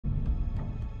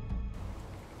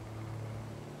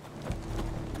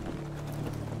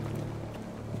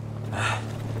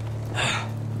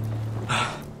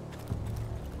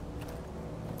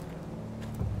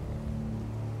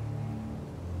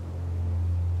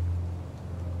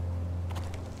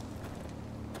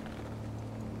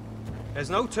There's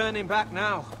no turning back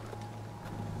now.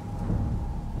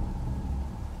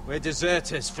 We're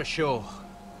deserters for sure.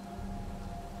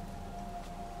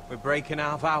 We're breaking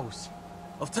our vows.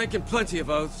 I've taken plenty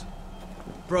of oaths.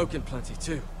 Broken plenty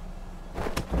too.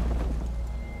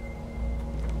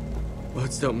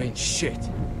 Words don't mean shit.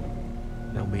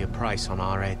 There'll be a price on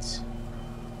our heads.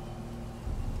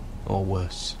 Or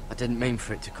worse. I didn't mean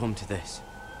for it to come to this.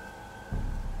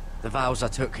 The vows I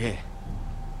took here,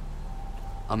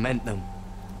 I meant them.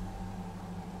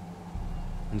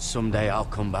 And someday I'll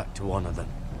come back to honor them.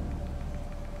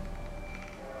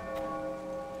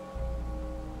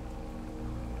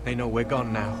 They know we're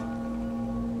gone now.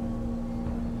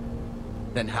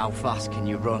 Then how fast can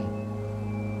you run?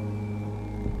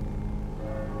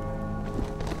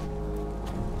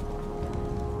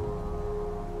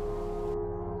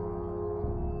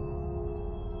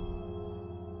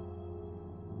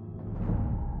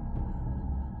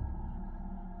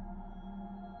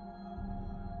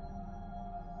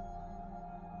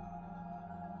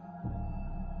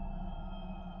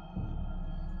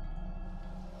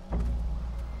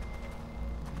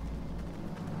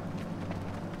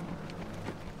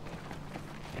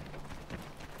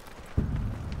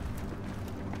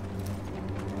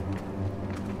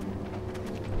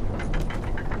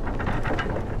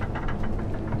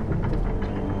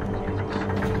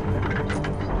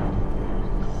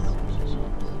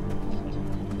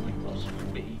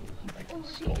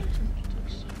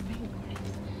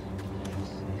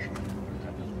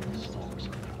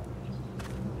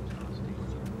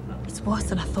 It's worse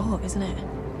than I thought, isn't it?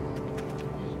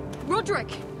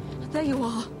 Roderick! There you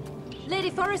are. Lady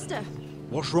Forrester.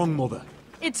 What's wrong, Mother?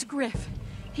 It's Griff.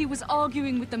 He was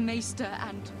arguing with the Maester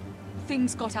and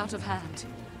things got out of hand.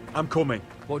 I'm coming.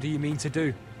 What do you mean to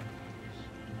do?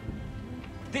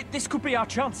 This could be our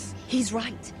chance. He's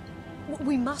right.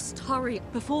 We must hurry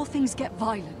before things get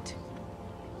violent.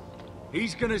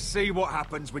 He's gonna see what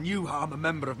happens when you harm a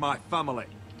member of my family.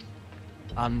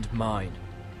 And mine.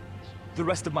 The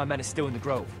rest of my men are still in the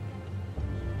grove.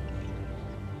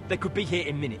 They could be here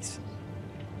in minutes.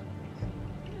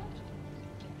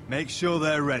 Make sure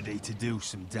they're ready to do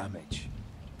some damage.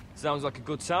 Sounds like a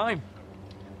good time.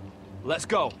 Let's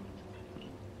go.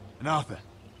 And Arthur,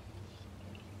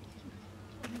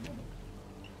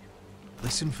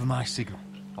 listen for my signal.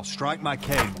 I'll strike my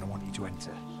cane when I want you to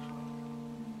enter.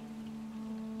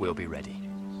 We'll be ready.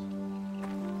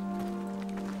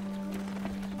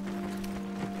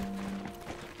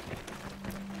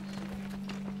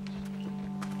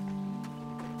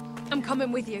 I'm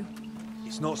coming with you.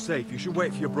 It's not safe. You should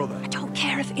wait for your brother. I don't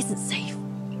care if it isn't safe.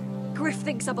 Griff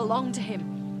thinks I belong to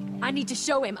him. I need to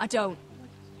show him I don't.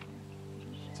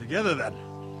 Together, then.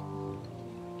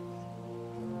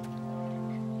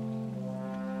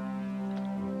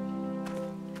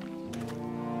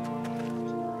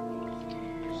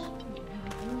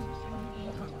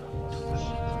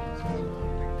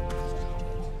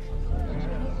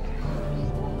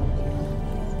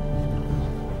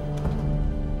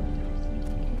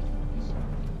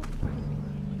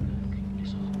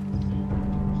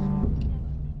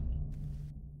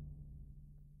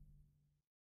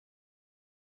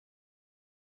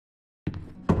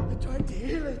 Tried to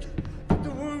heal it.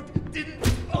 The wound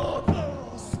didn't.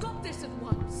 Oh. Stop this at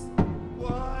once.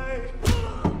 Why?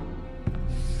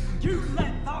 You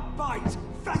let that bite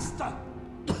fester!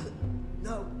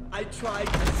 No, I tried.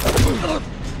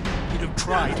 You'd have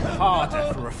tried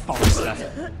harder for a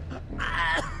Forrester.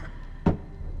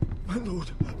 My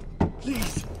lord,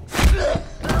 please.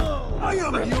 I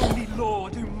am the only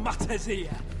lord who matters here.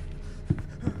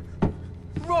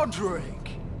 Roderick!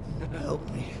 Help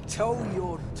me. Tell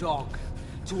your dog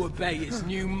to obey his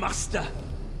new master.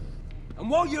 And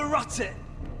while you're at it,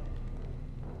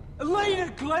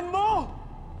 Elena Glenmore,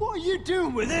 what are you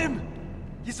doing with him?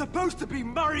 You're supposed to be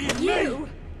marrying You? me.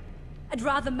 I'd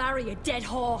rather marry a dead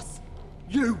horse.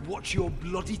 You watch your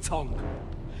bloody tongue,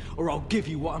 or I'll give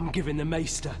you what I'm giving the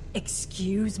Maester.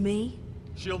 Excuse me?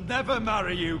 She'll never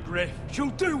marry you, Griff. She'll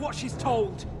do what she's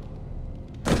told.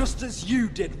 Just as you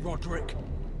did, Roderick.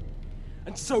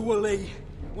 And so will he,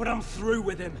 when I'm through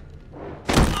with him.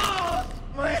 Oh,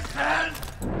 my hand!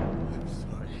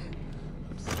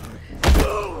 I'm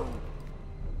sorry.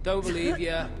 Don't believe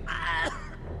ya.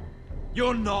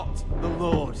 You're not the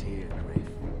Lord here, Griff.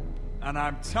 And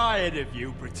I'm tired of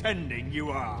you pretending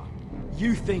you are.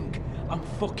 You think I'm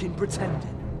fucking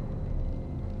pretending?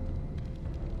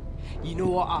 You know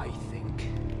what I think?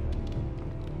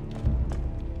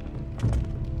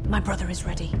 My brother is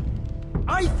ready.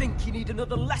 I think you need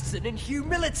another lesson in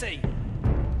humility.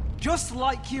 Just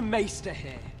like your Maester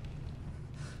here.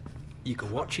 You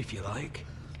can watch if you like.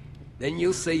 Then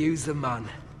you'll see who's the man,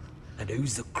 and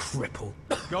who's the cripple.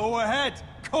 Go ahead.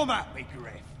 Come at me,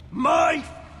 Griff. My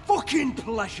fucking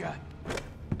pleasure!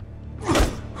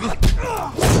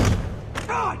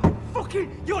 God,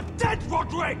 fucking, you're dead,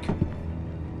 Roderick!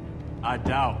 I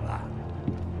doubt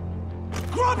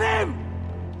that. Grab him!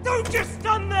 Don't just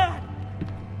stand there!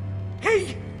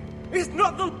 He is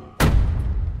not the...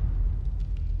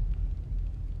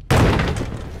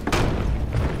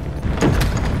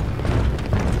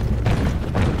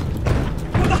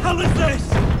 What the hell is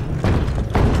this?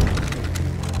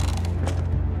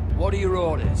 What are your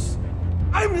orders?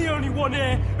 I'm the only one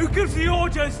here who gives the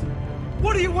orders!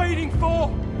 What are you waiting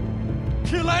for?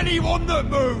 Kill anyone that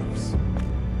moves!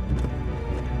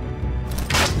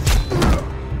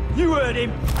 You heard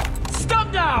him!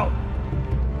 Stop now!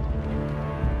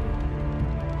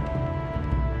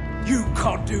 You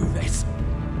can't do this!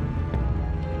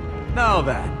 Now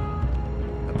then,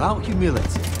 about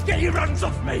humility. Get your hands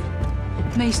off me!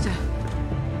 Maester,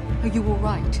 are you all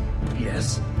right?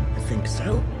 Yes, I think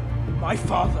so. My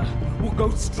father will go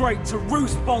straight to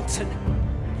Roose Bolton.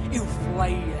 He'll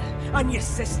flay you, and your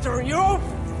sister, and your whole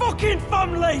fucking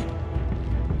family!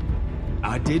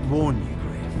 I did warn you,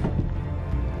 Griff.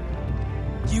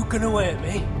 You gonna hurt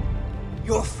me?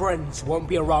 Your friends won't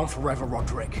be around forever,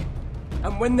 Roderick.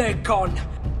 And when they're gone...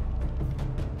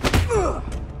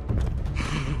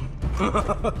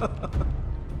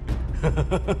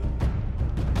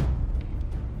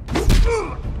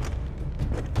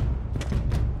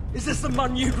 Is this the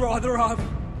man you'd rather have?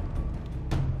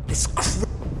 This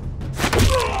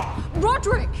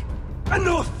Roderick!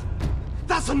 Enough!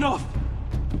 That's enough!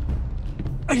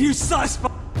 Are you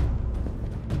satisfied?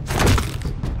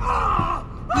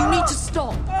 You need to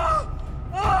stop!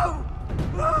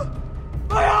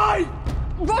 My eye!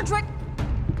 Roderick!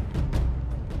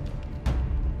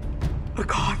 I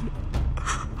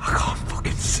can't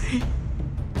fucking see.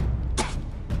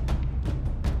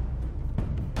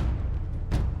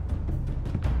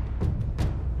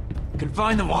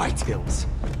 Confine the Whitegills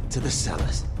to the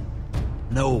cellars.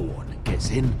 No one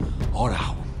gets in or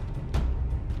out.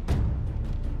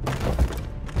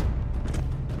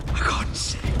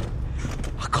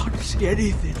 I can't see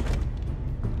anything.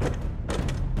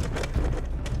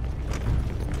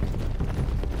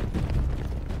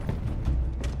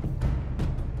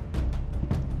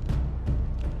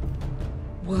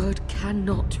 Word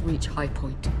cannot reach High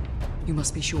Point. You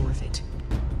must be sure of it.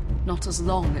 Not as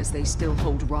long as they still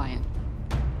hold Ryan.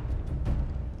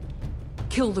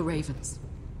 Kill the Ravens.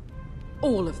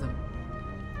 All of them.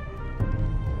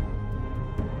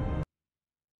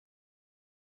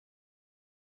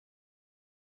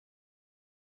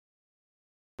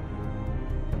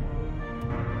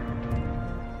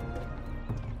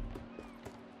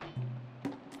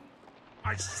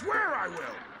 I swear I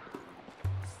will!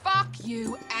 Fuck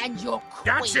you and your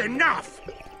queen! That's enough!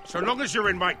 So long as you're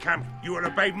in my camp, you will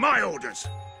obey my orders.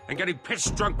 And getting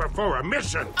pissed drunk before a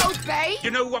mission. Obey?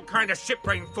 You know what kind of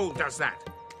shit-brained fool does that?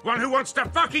 One who wants to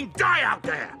fucking die out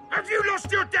there! Have you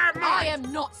lost your damn mind? I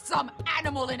am not some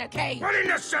animal in a cage! What in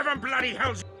the seven bloody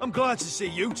hells? I'm glad to see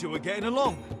you two are getting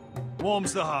along.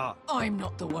 Warms the heart. I'm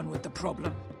not the one with the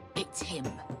problem. It's him.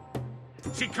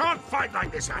 She can't fight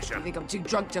like this, Asher. You think I'm too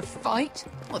drunk to fight?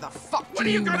 What the fuck What do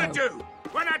are you know? gonna do?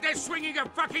 Run out there swinging a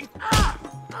fucking... Ah!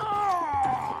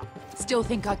 Ah! Still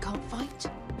think I can't fight?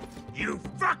 You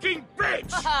fucking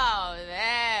bitch! Oh,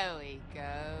 there we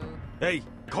go. Hey,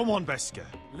 come on, Veska.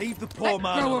 Leave the poor Let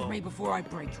man go alone. of me before I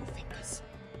break your fingers.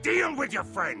 Deal with your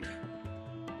friend.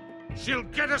 She'll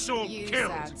get us all You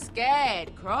killed. sound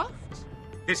scared, Croft.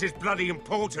 This is bloody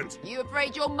important. You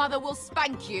afraid your mother will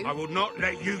spank you? I will not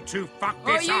let you two fuck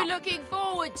Or are this you up. looking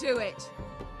forward to it?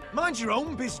 Mind your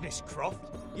own business, Croft.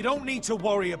 You don't need to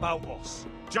worry about us.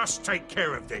 Just take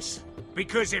care of this.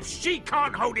 Because if she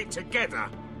can't hold it together,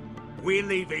 we're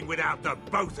leaving without the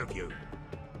both of you.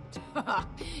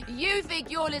 You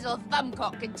think your little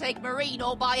thumbcock can take Marine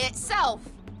all by itself?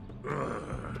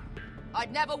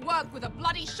 I'd never work with a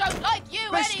bloody show like you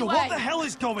Veska, anyway! what the hell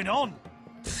is going on?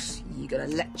 You gonna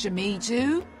lecture me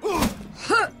too?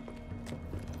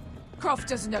 Croft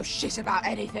doesn't know shit about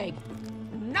anything.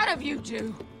 None of you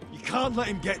do. You can't let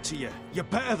him get to you. You're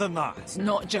better than that. It's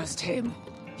not just him.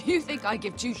 You think I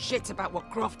give two shits about what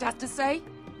Croft has to say?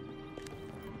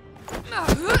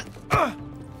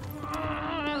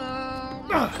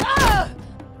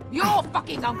 Your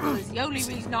fucking uncle is the only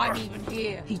reason I'm even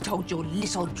here. He told your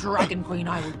little dragon queen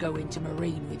I would go into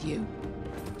Marine with you.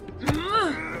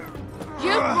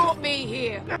 You brought me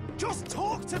here. Just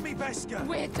talk to me, Veska.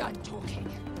 We're done talking.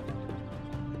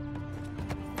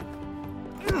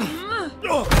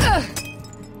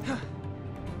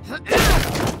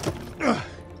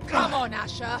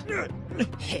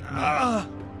 Hit me.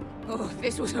 Oh, if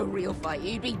this was a real fight,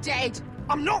 you'd be dead.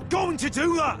 I'm not going to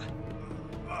do that!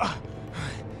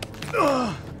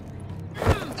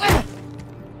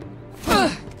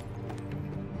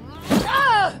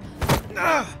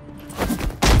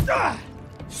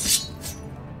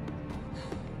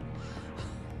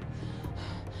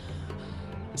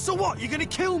 So what, you're gonna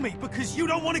kill me because you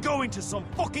don't want to go into some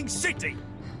fucking city?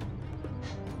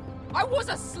 I was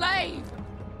a slave!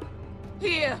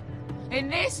 Here, in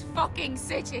this fucking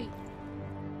city.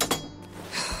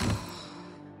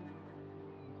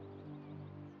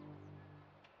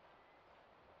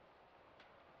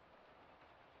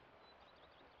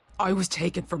 I was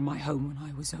taken from my home when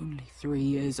I was only 3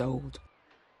 years old.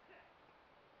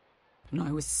 When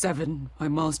I was 7, my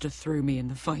master threw me in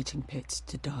the fighting pits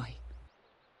to die.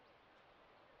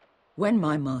 When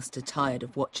my master tired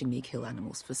of watching me kill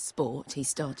animals for sport, he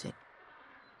started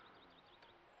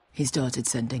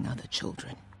sending other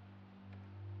children.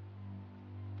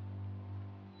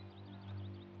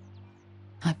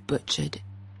 I butchered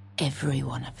every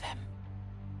one of them.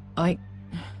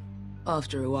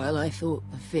 After a while, I thought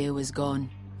the fear was gone.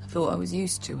 I thought I was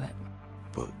used to it.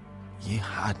 But you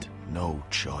had no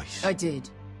choice. I did.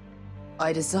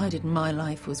 I decided my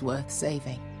life was worth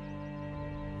saving.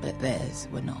 But theirs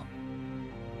were not.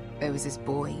 There was this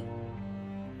boy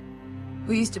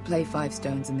who used to play 5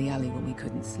 stones in the alley when we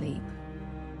couldn't sleep.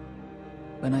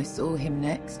 When I saw him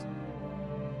next,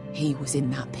 he was in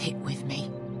that pit with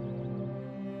me.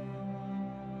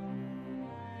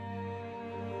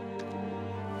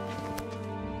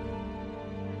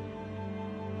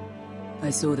 I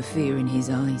saw the fear in his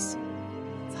eyes.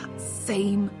 That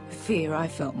same fear I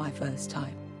felt my first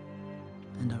time.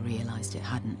 And I realized it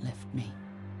hadn't left me.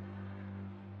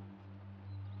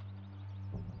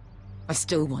 I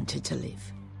still wanted to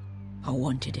live. I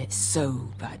wanted it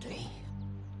so badly.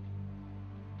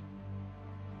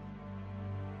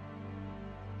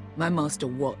 My master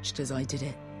watched as I did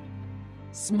it,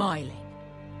 smiling.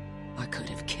 I could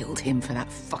have killed him for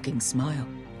that fucking smile.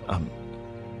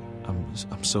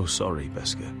 I'm so sorry,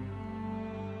 Beskar.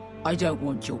 I don't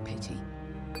want your pity.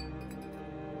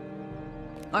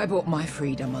 I bought my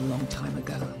freedom a long time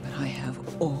ago, but I have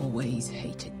always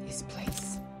hated this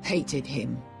place. Hated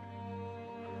him.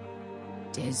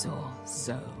 Dezor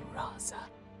Zoraza.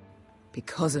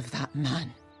 Because of that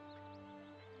man.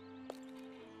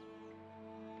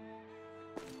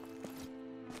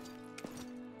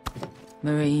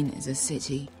 Marine is a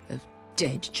city of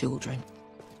dead children.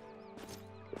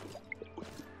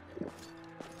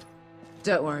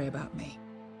 Don't worry about me.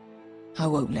 I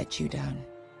won't let you down.